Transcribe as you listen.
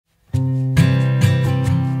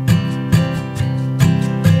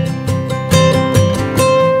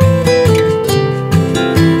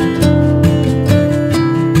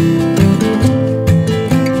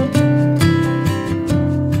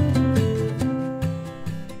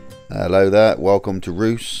Hello there, welcome to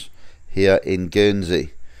Roos here in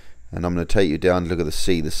Guernsey, and I'm going to take you down. Look at the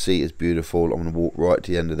sea. The sea is beautiful. I'm going to walk right to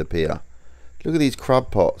the end of the pier. Look at these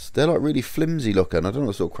crab pots. They're like really flimsy looking. I don't know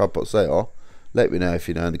what sort of crab pots they are. Let me know if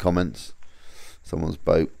you know in the comments. Someone's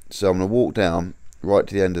boat. So I'm going to walk down right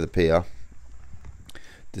to the end of the pier.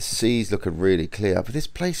 The sea's looking really clear, but this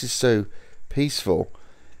place is so peaceful.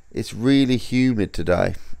 It's really humid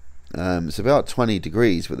today. It's about 20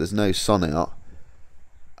 degrees, but there's no sun out.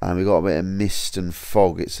 And we've got a bit of mist and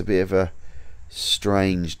fog. It's a bit of a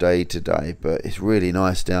strange day today, but it's really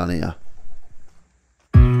nice down here.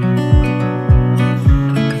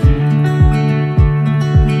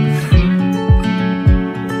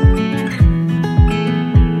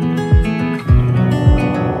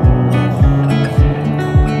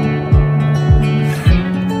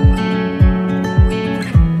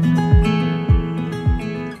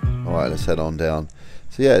 Alright, let's head on down.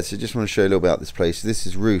 So yeah, so just want to show you a little bit about this place. This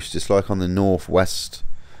is Roos, just like on the northwest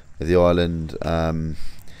of the island.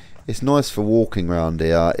 It's nice for walking around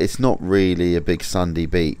here. It's not really a big sandy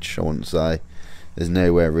beach, I wouldn't say. There's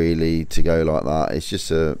nowhere really to go like that. It's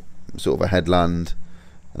just a sort of a headland.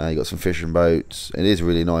 You got some fishing boats. It is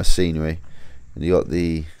really nice scenery, and you got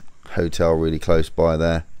the hotel really close by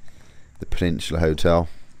there, the Peninsula Hotel.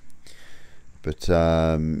 But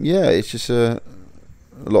yeah, it's just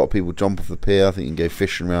a lot of people jump off the pier. I think you can go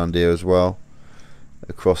fishing around here as well.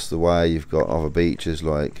 Across the way you've got other beaches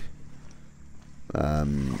like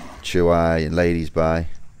Chuay and Ladies Bay.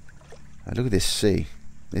 And look at this sea.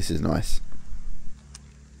 This is nice.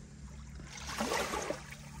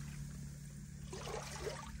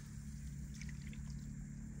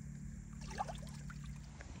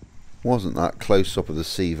 Wasn't that close up of the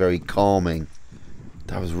sea very calming?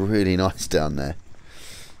 That was really nice down there.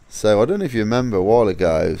 So I don't know if you remember a while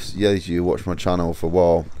ago, yeah, you watched my channel for a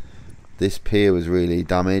while, this pier was really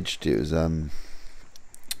damaged. It was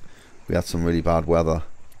we had some really bad weather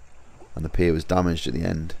and the pier was damaged at the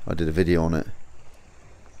end. I did a video on it.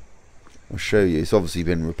 I'll show you. It's obviously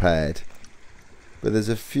been repaired, but there's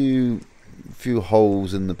a few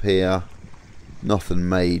holes in the pier. Nothing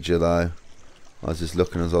major though. I was just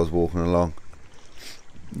looking as I was walking along.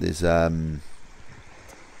 There's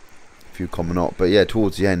few coming up, but yeah,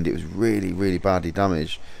 towards the end it was really badly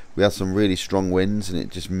damaged. We had some really strong winds and it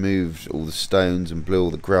just moved all the stones and blew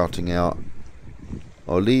all the grouting out.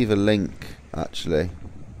 I'll leave a link actually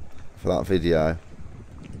for that video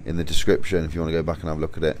in the description if you want to go back and have a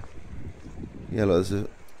look at it. Yeah, look,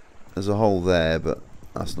 there's a hole there, but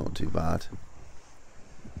that's not too bad.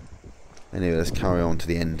 Anyway, let's carry on to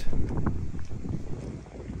the end.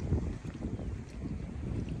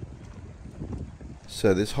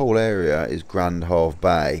 So this whole area is Grand Havre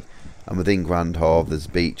Bay, and within Grand Havre there's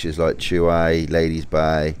beaches like Chuay, Ladies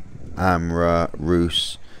Bay, Amra,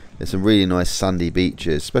 Roos. There's some really nice sandy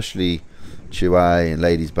beaches, especially Chuay and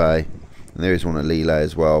Ladies Bay, and there is one at Lille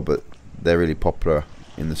as well, but they're really popular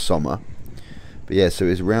in the summer. But yeah, so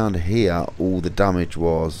it's around here all the damage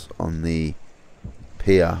was on the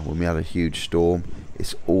pier when we had a huge storm.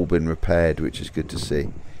 It's all been repaired, which is good to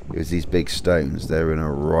see. It was these big stones, they're in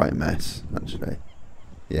a right mess actually.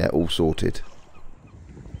 Yeah, all sorted.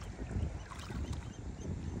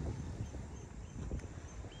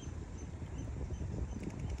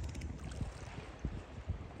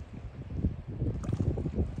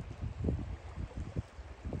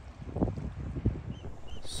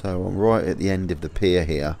 So I'm right at the end of the pier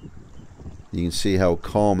here. You can see how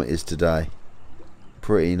calm it is today.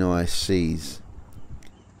 Pretty nice seas.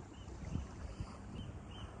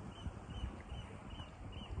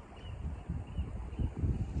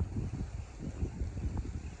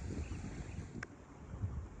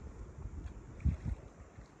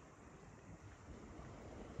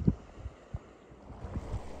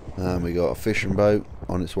 And we got a fishing boat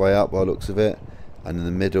on its way up by the looks of it, and in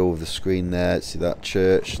the middle of the screen there, see that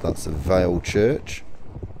church? That's the Vale Church.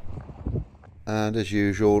 And as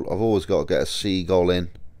usual, I've always got to get a seagull in,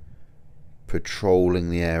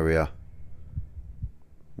 patrolling the area.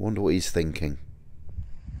 Wonder what he's thinking.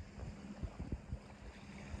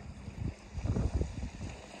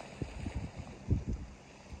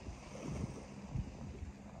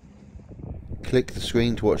 Click the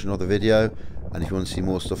screen to watch another video. And if you want to see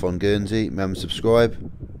more stuff on Guernsey, remember to subscribe.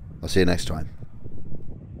 I'll see you next time.